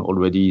from them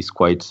already is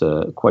quite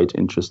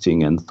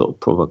interesting and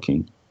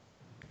thought-provoking.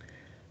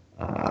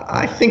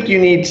 I think you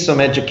need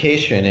some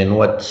education in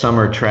what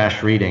summer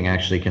trash reading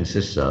actually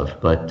consists of,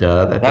 but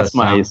that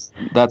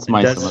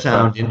does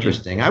sound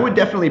interesting. I would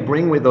definitely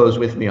bring those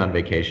with me on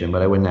vacation,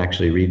 but I wouldn't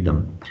actually read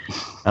them.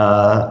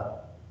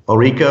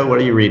 Ulrike, what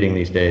are you reading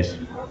these days?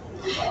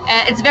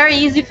 It's very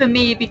easy for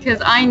me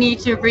because I need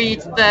to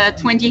read the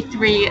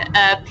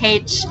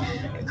 23-page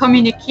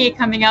communique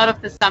coming out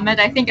of the summit.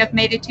 I think I've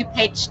made it to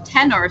page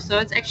 10 or so.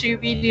 It's actually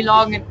really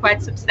long and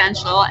quite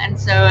substantial. And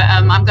so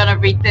I'm going to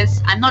read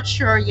this. I'm not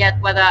sure yet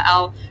whether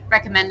I'll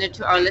recommend it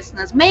to our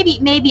listeners.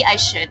 Maybe I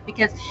should,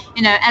 because,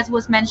 as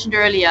was mentioned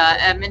earlier,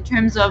 in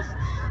terms of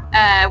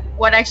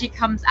what actually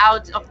comes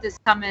out of this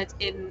summit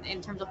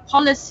in terms of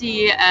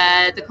policy,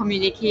 the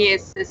communique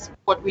is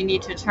what we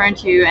need to turn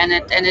to, and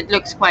it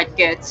looks quite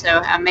good.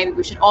 So maybe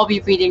we should all be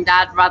reading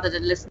that rather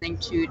than listening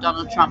to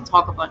Donald Trump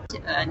talk about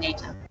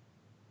NATO.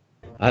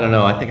 I don't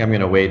know. I think I'm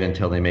going to wait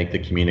until they make the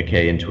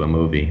communique into a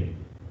movie.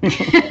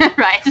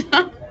 Right.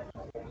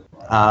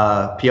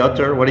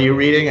 Piotr, what are you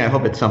reading? I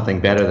hope it's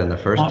something better than the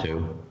first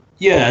two.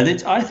 Yeah,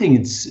 I think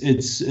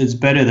it's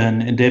better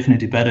than,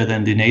 definitely better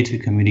than the NATO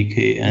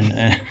communique,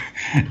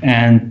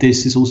 and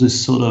this is also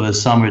sort of a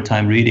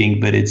summertime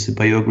reading, but it's a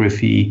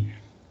biography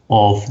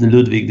of the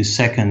Ludwig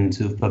II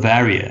of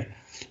Bavaria,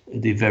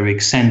 the very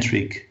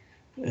eccentric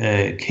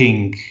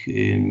king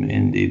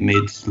in the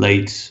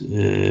mid-late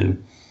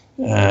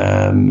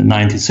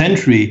 19th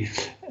century,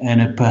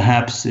 and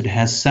perhaps it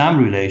has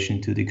some relation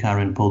to the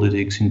current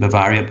politics in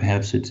Bavaria.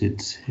 Perhaps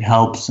it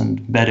helps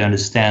and better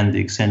understand the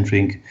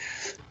eccentric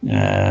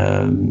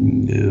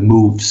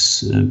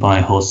moves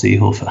by Horst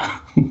Seehofer.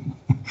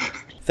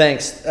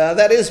 Thanks.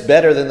 That is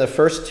better than the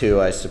first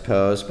two, I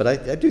suppose. But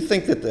I do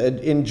think that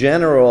in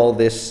general,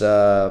 this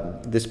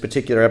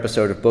particular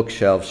episode of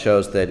Bookshelves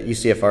shows that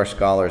ECFR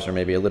scholars are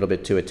maybe a little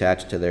bit too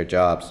attached to their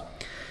jobs.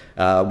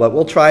 But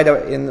we'll try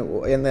to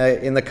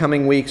in the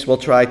coming weeks we'll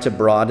try to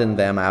broaden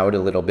them out a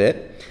little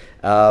bit.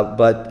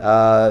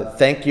 But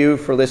thank you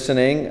for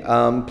listening.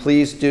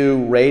 Please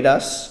do rate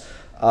us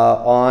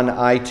on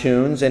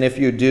iTunes, and if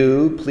you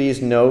do,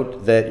 please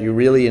note that you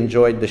really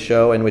enjoyed the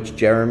show in which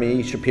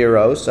Jeremy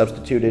Shapiro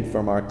substituted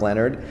for Mark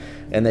Leonard,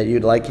 and that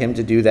you'd like him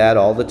to do that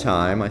all the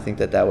time. I think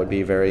that would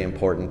be very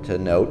important to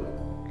note.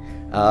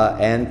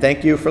 And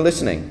thank you for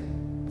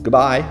listening.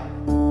 Goodbye.